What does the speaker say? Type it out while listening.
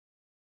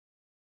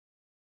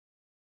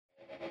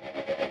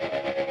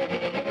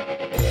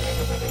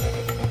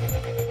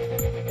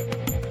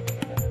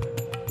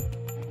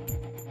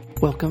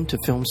Welcome to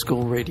Film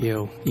School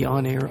Radio, the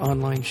on-air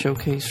online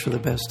showcase for the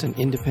best in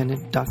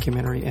independent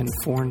documentary and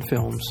foreign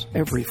films,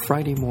 every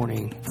Friday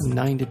morning from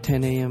 9 to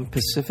 10 a.m.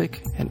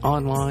 Pacific and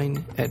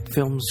online at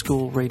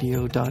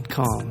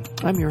filmschoolradio.com.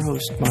 I'm your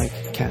host, Mike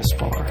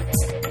Kaspar.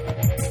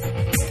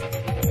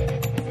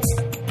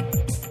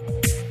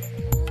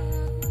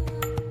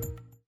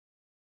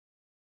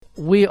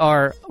 We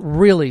are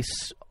really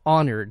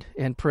honored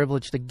and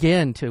privileged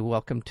again to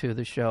welcome to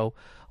the show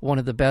one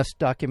of the best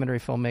documentary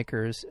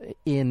filmmakers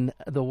in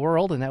the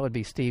world, and that would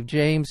be Steve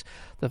James.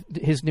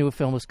 His new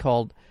film is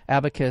called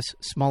Abacus,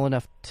 Small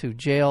Enough to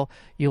Jail.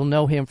 You'll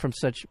know him from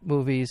such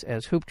movies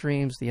as Hoop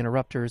Dreams, The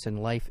Interrupters, and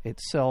Life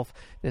Itself.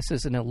 This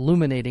is an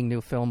illuminating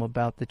new film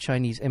about the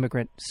Chinese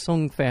immigrant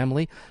Sung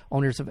family,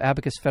 owners of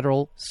Abacus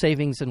Federal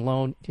Savings and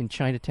Loan in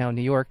Chinatown,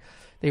 New York.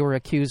 They were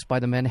accused by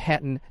the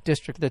Manhattan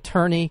District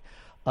Attorney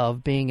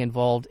of being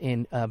involved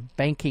in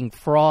banking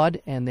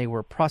fraud, and they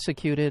were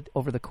prosecuted.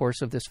 Over the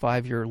course of this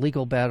 5-year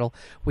legal battle,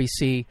 we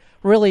see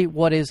really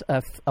what is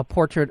a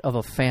portrait of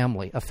a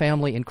family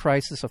in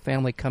crisis, a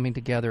family coming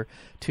together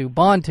to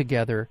bond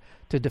together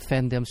to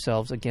defend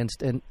themselves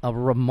against a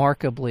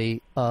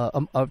remarkably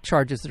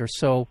charges that are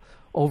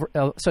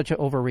such an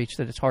overreach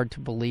that it's hard to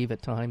believe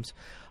at times.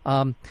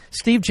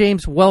 Steve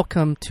James,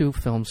 welcome to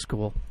Film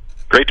School.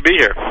 Great to be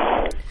here.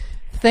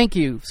 Thank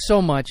you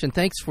so much, and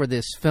thanks for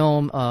this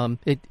film.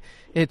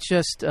 It's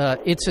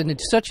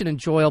such an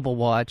enjoyable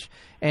watch,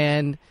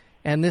 and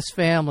this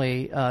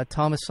family,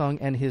 Thomas Sung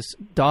and his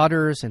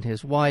daughters and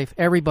his wife,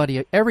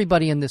 everybody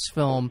in this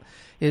film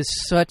is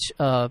such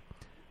a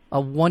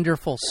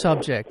wonderful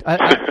subject.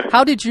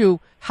 How did you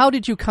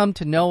come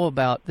to know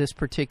about this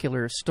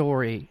particular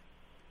story?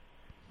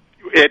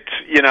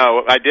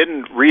 I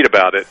didn't read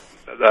about it.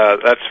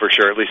 That's for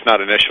sure, at least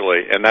not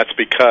initially, and that's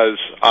because,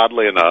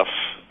 oddly enough,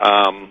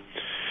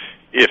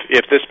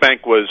 If this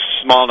bank was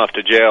small enough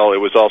to jail,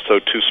 it was also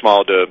too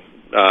small to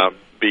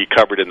be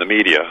covered in the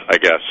media, I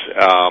guess.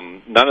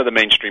 None of the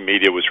mainstream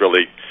media was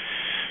really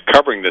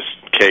covering this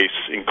case,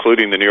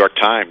 including the New York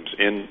Times,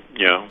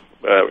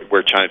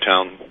 where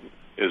Chinatown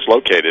is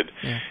located.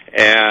 Yeah.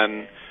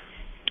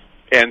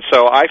 And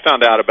so I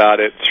found out about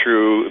it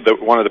through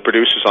one of the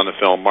producers on the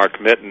film, Mark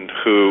Mitten,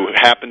 who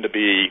happened to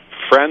be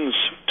friends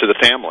to the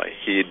family.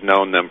 He'd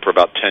known them for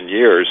about 10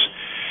 years.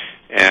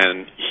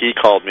 And he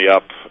called me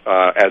up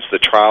as the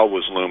trial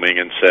was looming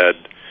and said,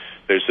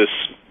 there's this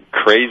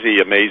crazy,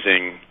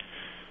 amazing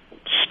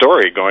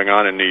story going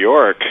on in New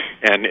York,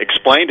 and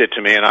explained it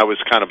to me, and I was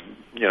kind of,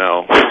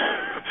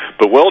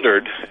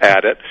 bewildered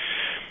at it.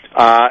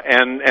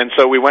 And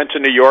so we went to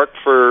New York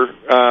for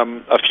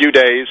a few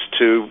days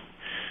to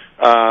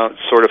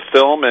sort of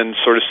film and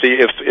sort of see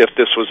if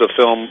this was a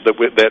film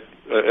that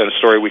a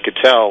story we could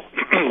tell.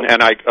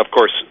 And I, of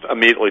course,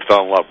 immediately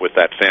fell in love with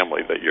that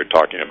family that you're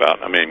talking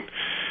about. I mean,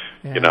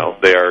 yeah.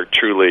 They are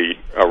truly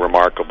a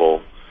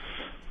remarkable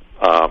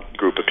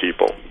group of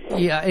people.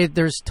 Yeah,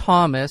 there's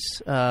Thomas,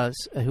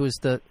 who is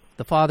the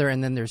father,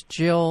 and then there's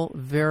Jill,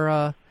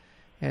 Vera,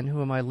 and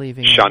who am I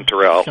leaving?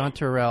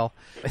 Chanterelle.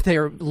 They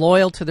are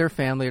loyal to their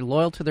family,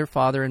 loyal to their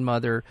father and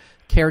mother,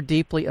 care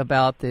deeply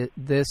about their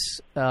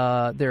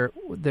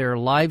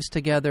lives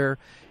together,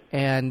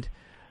 and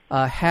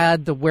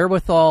had the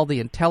wherewithal, the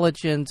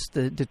intelligence,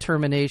 the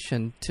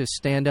determination to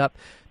stand up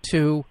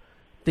to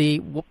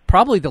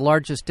probably the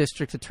largest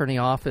district attorney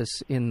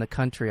office in the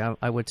country.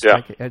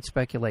 I'd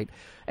speculate,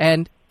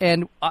 and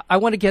I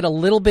want to get a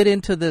little bit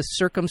into the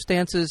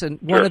circumstances. And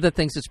one of the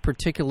things that's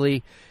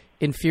particularly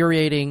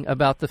infuriating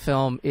about the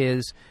film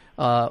is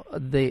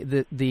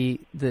the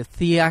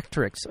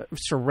theatrics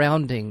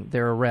surrounding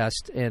their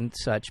arrest and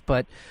such.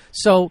 But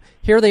so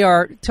here they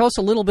are. Tell us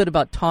a little bit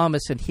about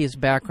Thomas and his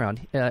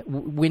background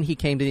when he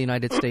came to the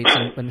United States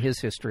and his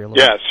history a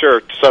little bit. Yeah,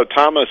 sure. So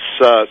Thomas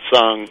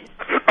Sung,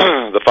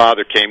 the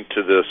father, came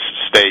to the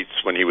States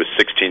when he was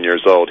 16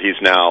 years old. He's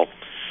now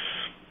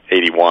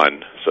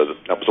 81, so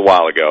that was a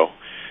while ago.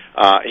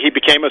 He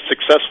became a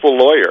successful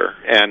lawyer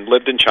and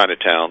lived in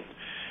Chinatown,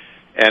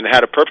 and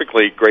had a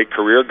perfectly great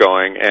career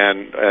going.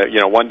 And,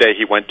 one day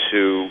he went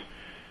to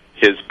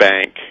his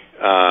bank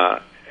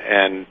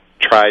and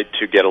tried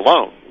to get a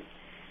loan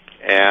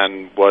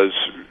and was,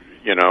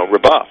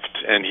 rebuffed.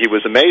 And he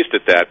was amazed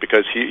at that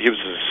because he was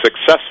a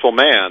successful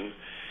man.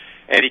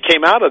 And he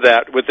came out of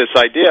that with this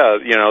idea,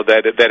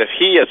 that if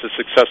he, as a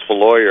successful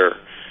lawyer,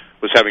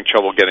 was having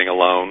trouble getting a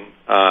loan,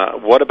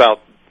 what about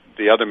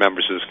the other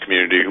members of his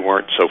community who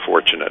weren't so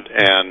fortunate?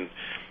 And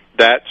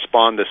that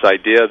spawned this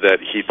idea that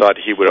he thought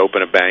he would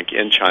open a bank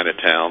in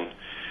Chinatown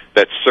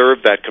that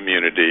served that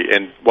community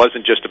and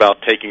wasn't just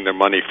about taking their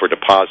money for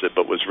deposit,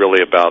 but was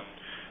really about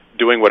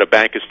doing what a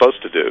bank is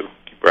supposed to do,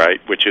 right,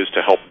 which is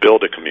to help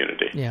build a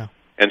community. Yeah.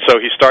 And so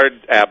he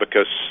started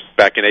Abacus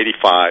back in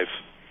 85,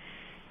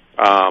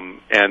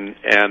 and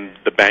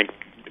the bank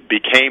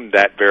became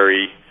that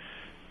very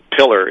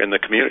pillar in the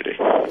community.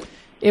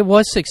 It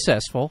was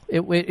successful.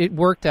 It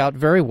worked out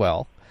very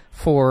well.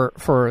 for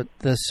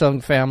the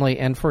Sung family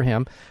and for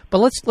him. But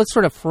let's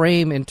sort of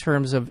frame in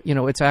terms of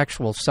its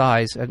actual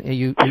size. And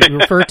you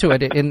refer to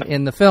it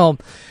in the film.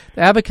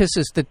 The Abacus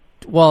is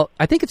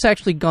I think it's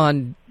actually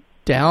gone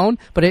down,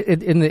 but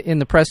in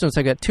the press notes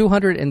I got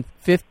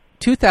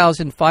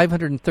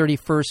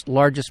 2,531st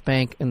largest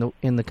bank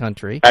in the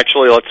country.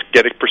 Actually, let's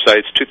get it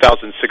precise.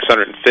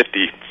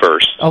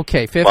 2,651st.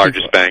 Okay, 50.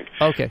 Largest bank.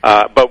 Okay.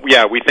 But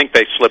yeah, we think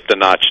they slipped a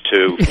notch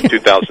to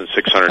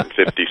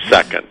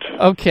 2,652nd.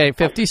 Okay,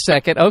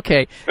 52nd.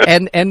 Okay,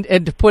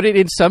 and to put it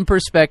in some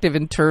perspective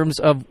in terms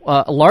of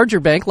a larger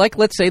bank, like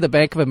let's say the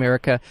Bank of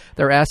America,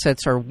 their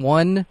assets are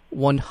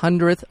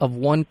 1/100th of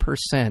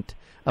 1%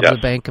 of the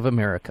Bank of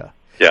America.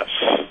 Yes.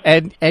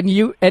 And I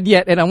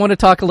want to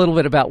talk a little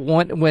bit about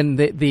when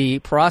the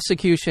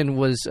prosecution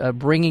was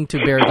bringing to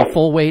bear the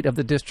full weight of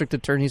the district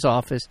attorney's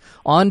office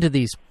onto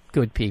these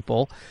good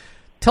people.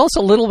 Tell us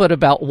a little bit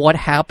about what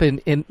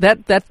happened in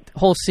that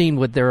whole scene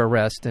with their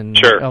arrest. And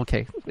sure.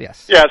 Okay.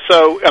 Yes. Yeah.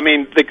 So I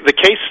mean, the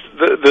case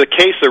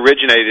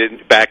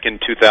originated back in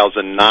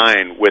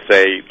 2009 with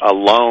a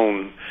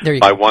loan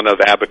by one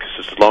of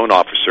Abacus's loan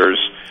officers,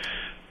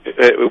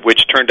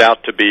 which turned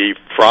out to be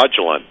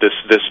fraudulent.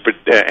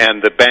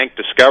 And the bank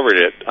discovered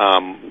it,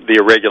 the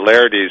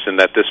irregularities in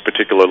that this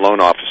particular loan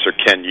officer,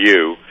 Ken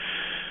Yu,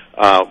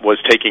 was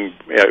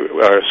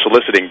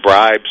soliciting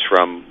bribes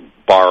from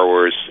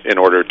borrowers in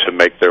order to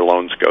make their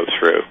loans go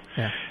through.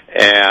 Yeah.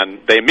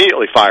 And they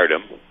immediately fired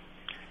him.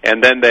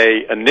 And then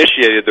they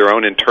initiated their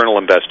own internal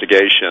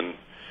investigation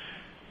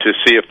to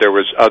see if there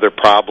was other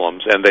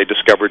problems, and they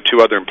discovered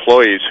 2 other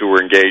employees who were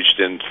engaged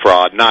in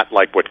fraud, not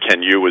like what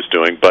Ken Yu was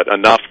doing, but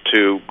enough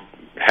to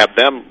have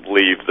them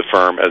leave the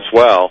firm as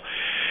well.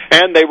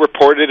 And they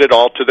reported it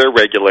all to their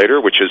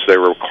regulator, which is they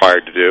were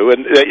required to do.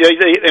 And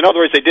in other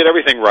words, they did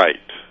everything right.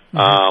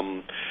 Mm-hmm.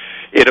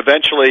 It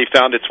eventually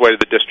found its way to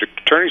the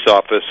district attorney's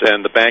office,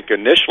 and the bank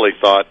initially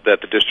thought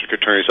that the district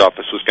attorney's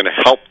office was going to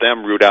help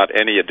them root out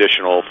any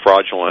additional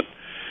fraudulent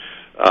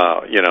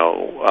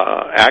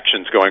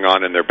actions going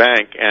on in their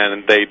bank,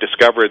 and they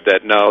discovered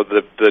that no,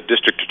 the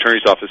district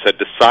attorney's office had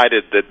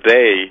decided that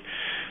the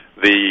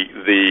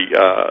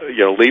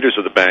leaders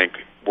of the bank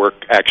were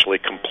actually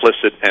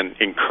complicit and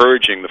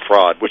encouraging the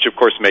fraud, which of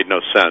course made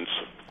no sense.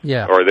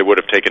 Yeah. Or they would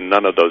have taken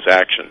none of those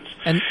actions.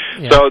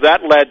 So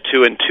that led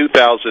to, in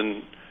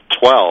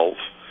 2012,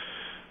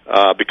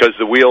 because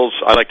I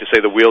like to say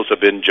the wheels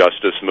of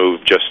injustice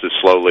move just as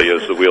slowly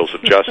as the wheels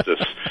of justice.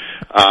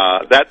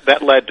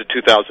 That led to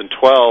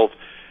 2012,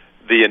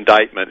 the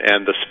indictment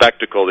and the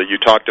spectacle that you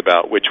talked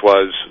about, which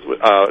was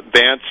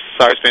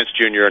Cyrus Vance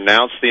Jr.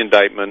 announced the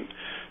indictment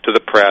to the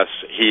press.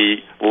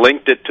 He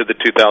linked it to the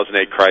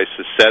 2008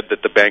 crisis, said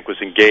that the bank was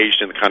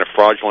engaged in the kind of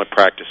fraudulent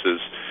practices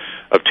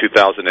of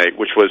 2008,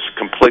 which was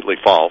completely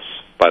false,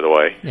 by the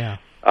way. Yeah.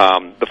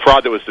 The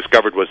fraud that was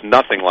discovered was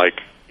nothing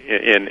like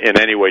in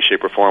any way,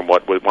 shape, or form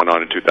what went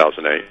on in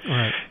 2008.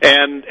 Right.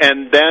 And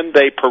then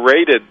they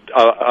paraded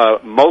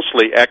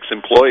mostly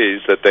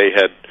ex-employees that they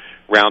had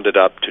rounded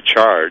up to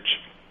charge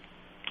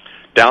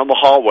down the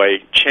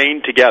hallway,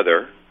 chained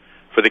together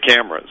for the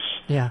cameras.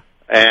 Yeah.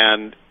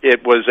 And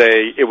it was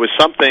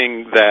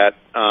something that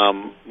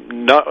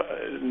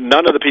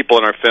none of the people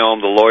in our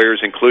film, the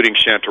lawyers, including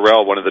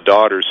Chanterelle, one of the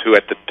daughters, who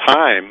at the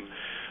time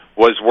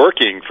was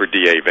working for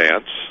D.A.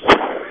 Vance,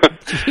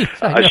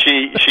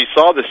 she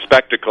saw the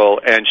spectacle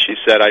and she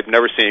said, "I've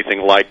never seen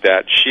anything like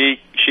that." She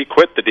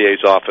quit the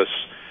D.A.'s office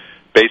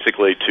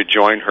basically to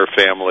join her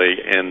family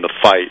in the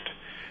fight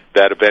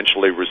that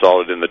eventually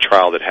resulted in the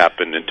trial that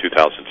happened in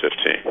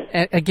 2015.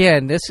 And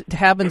again, this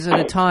happens at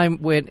a time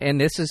when, and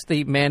this is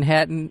the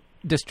Manhattan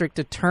District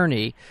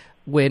Attorney,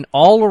 when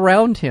all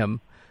around him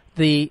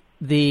the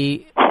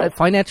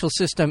financial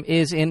system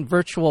is in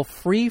virtual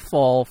free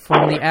fall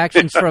from the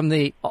actions from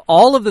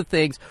all of the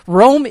things.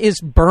 Rome is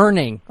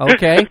burning,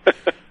 okay?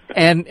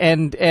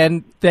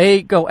 And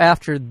they go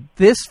after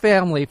this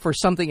family for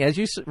something, as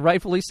you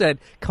rightfully said,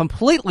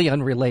 completely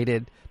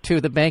unrelated to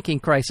the banking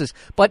crisis,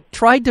 but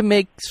tried to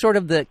make sort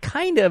of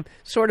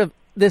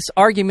this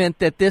argument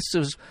that this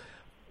was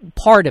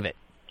part of it.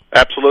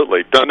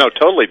 Absolutely. No,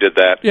 totally did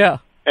that. Yeah.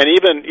 And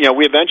even,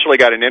 we eventually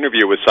got an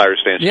interview with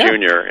Cyrus Vance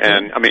Jr.,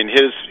 and, I mean,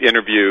 his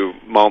interview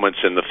moments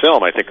in the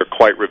film, I think, are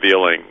quite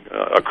revealing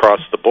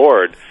across the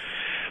board.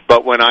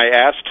 But when I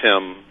asked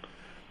him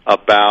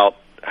about,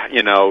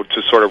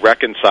 to sort of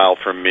reconcile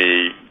for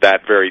me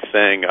that very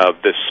thing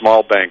of this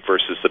small bank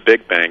versus the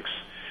big banks,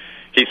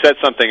 he said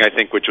something, I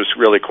think, which was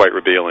really quite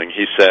revealing.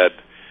 He said,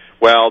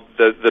 well,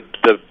 the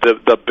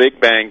big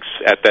banks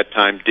at that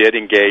time did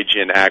engage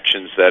in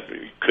actions that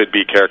could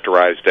be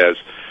characterized as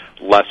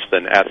less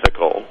than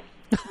ethical,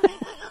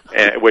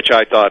 which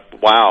I thought,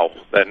 wow,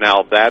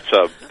 that's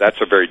a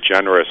very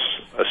generous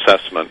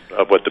assessment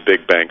of what the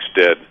big banks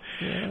did.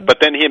 Yeah.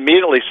 But then he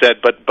immediately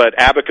said, but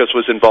Abacus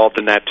was involved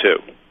in that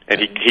too, and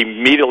he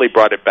immediately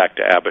brought it back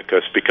to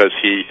Abacus because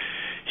he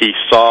he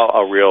saw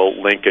a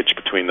real linkage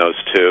between those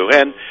two.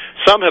 And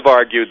some have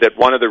argued that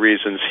one of the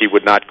reasons he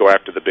would not go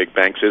after the big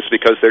banks is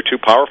because they're too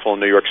powerful in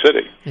New York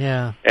City.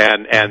 Yeah.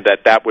 And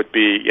that would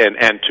be,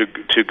 and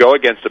to go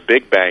against a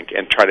big bank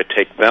and try to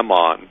take them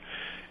on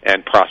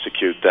and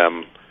prosecute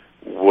them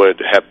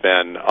would have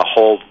been a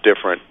whole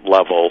different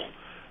level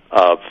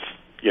of,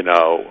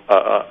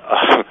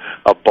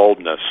 a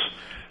boldness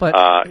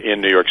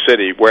in New York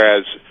City.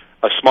 Whereas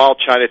a small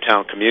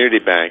Chinatown community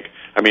bank,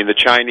 I mean, the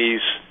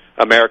Chinese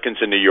Americans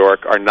in New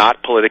York are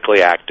not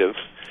politically active.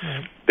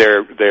 Right.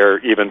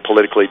 They're even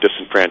politically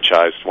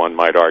disenfranchised, one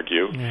might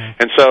argue. Yeah.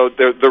 And so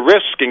the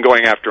risk in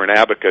going after an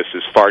Abacus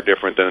is far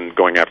different than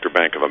going after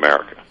Bank of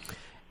America.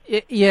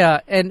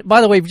 Yeah, and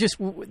by the way,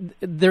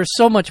 there's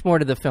so much more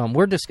to the film.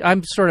 We're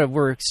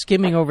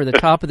skimming over the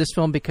top of this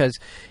film because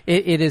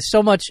it is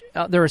so much.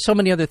 There are so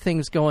many other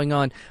things going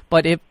on.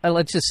 But if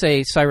let's just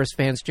say Cyrus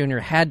Vance Jr.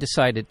 had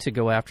decided to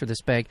go after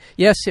this bank,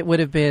 yes, it would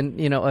have been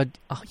a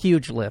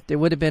huge lift. It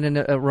would have been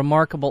a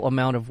remarkable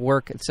amount of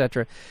work,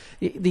 etc.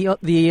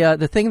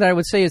 The thing that I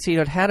would say is he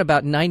had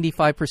about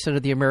 95%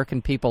 of the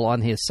American people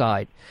on his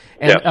side,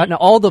 and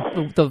all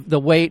the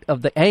weight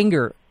of the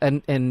anger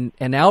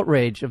and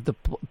outrage of the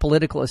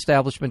political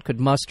establishment could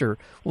muster,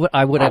 what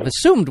I would have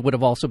assumed would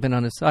have also been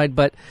on his side.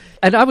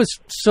 And I was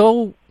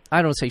so,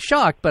 I don't say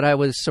shocked, but I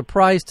was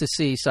surprised to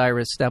see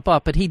Cyrus step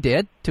up. But he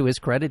did, to his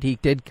credit. He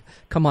did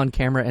come on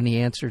camera and he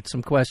answered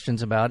some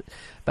questions about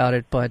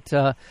it. But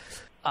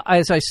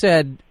as I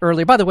said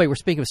earlier, by the way, we're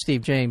speaking of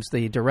Steve James,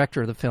 the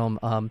director of the film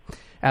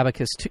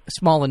Abacus,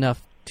 Small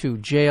Enough to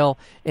Jail.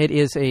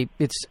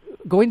 It's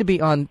going to be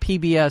on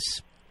PBS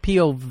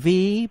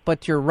POV,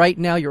 but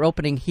you're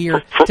opening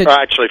here.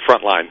 Actually,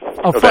 Frontline,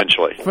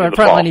 eventually.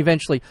 Frontline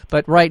eventually.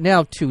 But right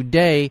now,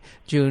 today,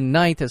 June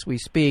 9th, as we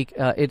speak,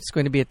 it's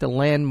going to be at the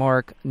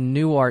Landmark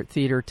New Art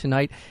Theater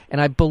tonight,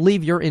 and I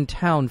believe you're in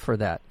town for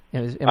that.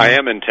 I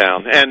am in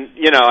town, and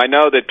I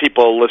know that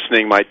people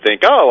listening might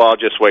think, "Oh, I'll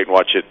just wait and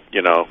watch it,"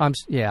 on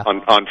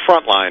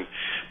Frontline.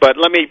 But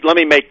let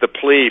me make the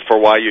plea for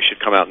why you should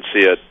come out and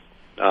see it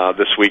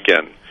this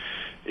weekend,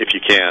 if you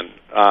can.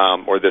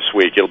 Or this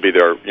week, it'll be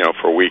there,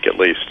 for a week at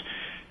least.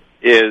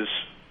 This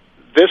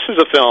is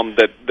a film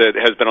that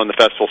has been on the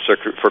festival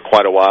circuit for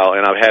quite a while,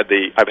 and I've had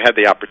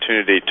the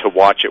opportunity to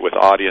watch it with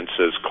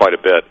audiences quite a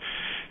bit.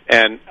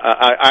 And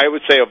I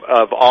would say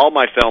of all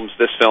my films,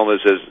 this film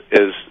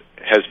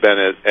has been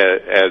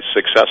as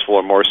successful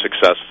or more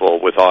successful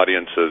with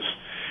audiences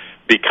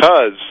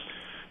because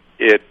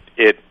it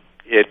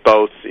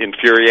both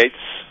infuriates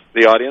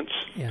the audience,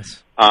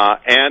 yes,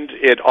 and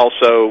it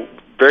also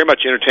very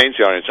much entertains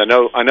the audience. I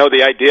know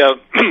the idea of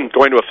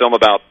going to a film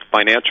about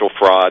financial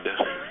fraud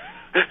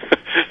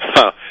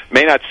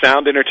may not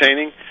sound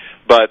entertaining,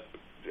 but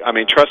I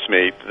mean, trust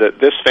me,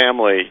 this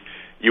family,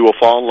 you will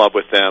fall in love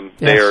with them.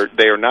 Yes.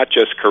 They are not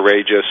just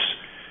courageous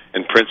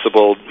and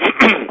principled.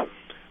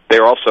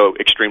 They're also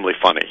extremely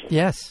funny.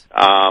 Yes.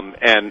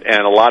 And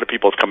a lot of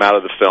people have come out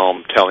of the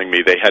film telling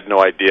me they had no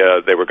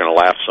idea they were going to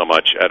laugh so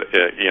much at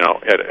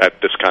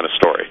this kind of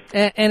story.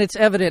 And it's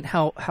evident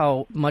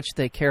how much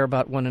they care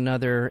about one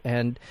another,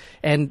 and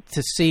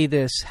to see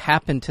this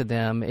happen to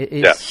them,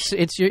 it's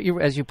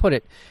as you put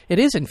it, it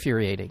is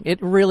infuriating.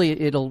 It really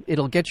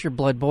it'll get your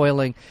blood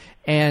boiling,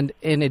 and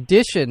in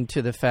addition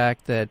to the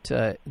fact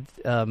that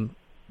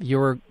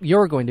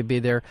you're going to be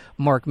there,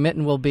 Mark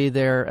Minton will be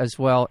there as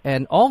well,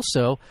 and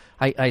also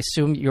I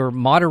assume your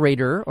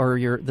moderator or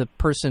the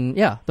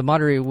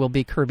moderator will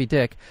be Kirby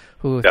Dick,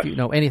 who if you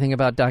know anything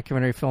about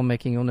documentary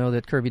filmmaking, you'll know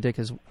that Kirby Dick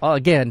is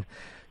again.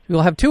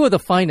 You'll have two of the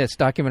finest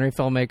documentary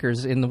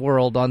filmmakers in the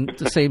world on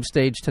the same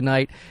stage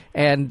tonight,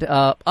 and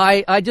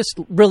I just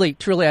really,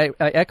 truly, I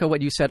echo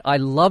what you said. I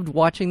loved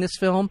watching this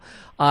film.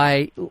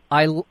 I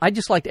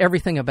just liked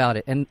everything about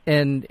it, and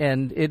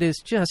it is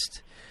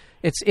just.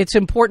 It's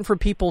important for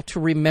people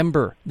to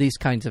remember these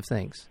kinds of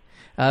things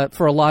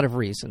for a lot of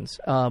reasons,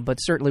 but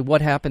certainly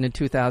what happened in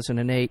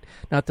 2008,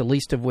 not the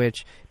least of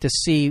which, to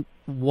see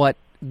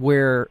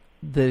where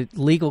the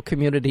legal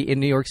community in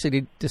New York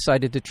City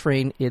decided to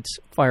train its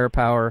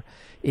firepower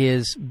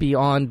is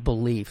beyond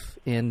belief.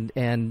 And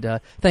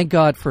thank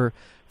God for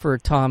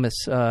Thomas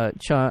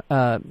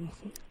Chung.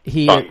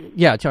 He's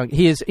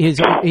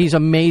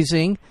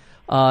amazing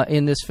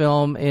in this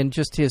film, and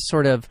just his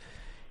sort of.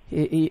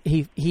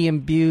 He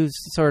imbues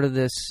sort of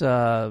this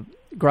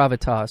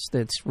gravitas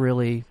that's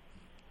really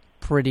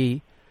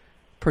pretty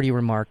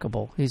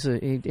remarkable.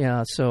 Absolutely.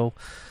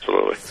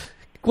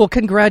 Well,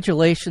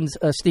 congratulations,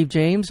 Steve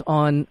James,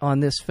 on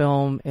this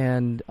film,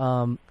 and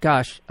I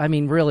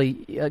mean, really,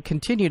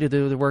 continue to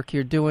do the work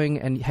you're doing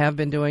and have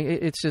been doing.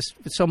 It's just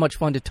so much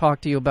fun to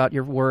talk to you about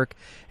your work,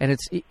 and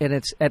it's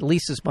at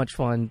least as much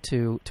fun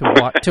to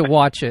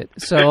watch it.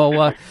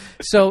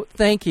 So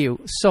thank you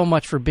so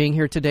much for being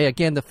here today.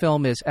 Again, the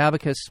film is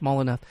Abacus,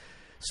 Small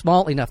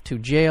Enough to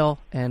Jail,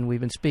 and we've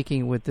been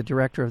speaking with the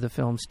director of the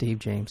film, Steve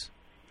James.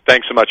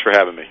 Thanks so much for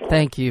having me.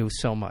 Thank you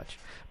so much.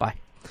 Bye.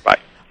 Bye.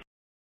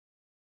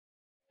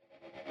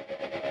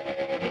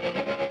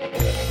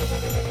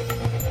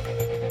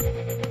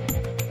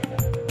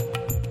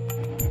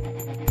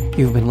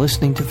 You've been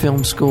listening to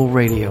Film School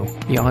Radio,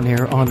 the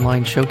on-air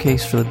online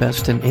showcase for the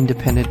best in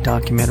independent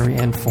documentary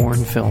and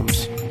foreign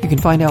films. You can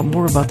find out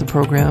more about the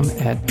program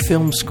at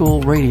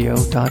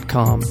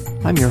filmschoolradio.com.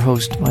 I'm your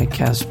host, Mike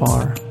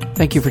Kaspar.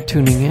 Thank you for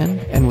tuning in,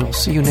 and we'll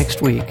see you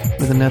next week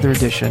with another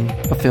edition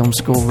of Film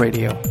School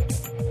Radio.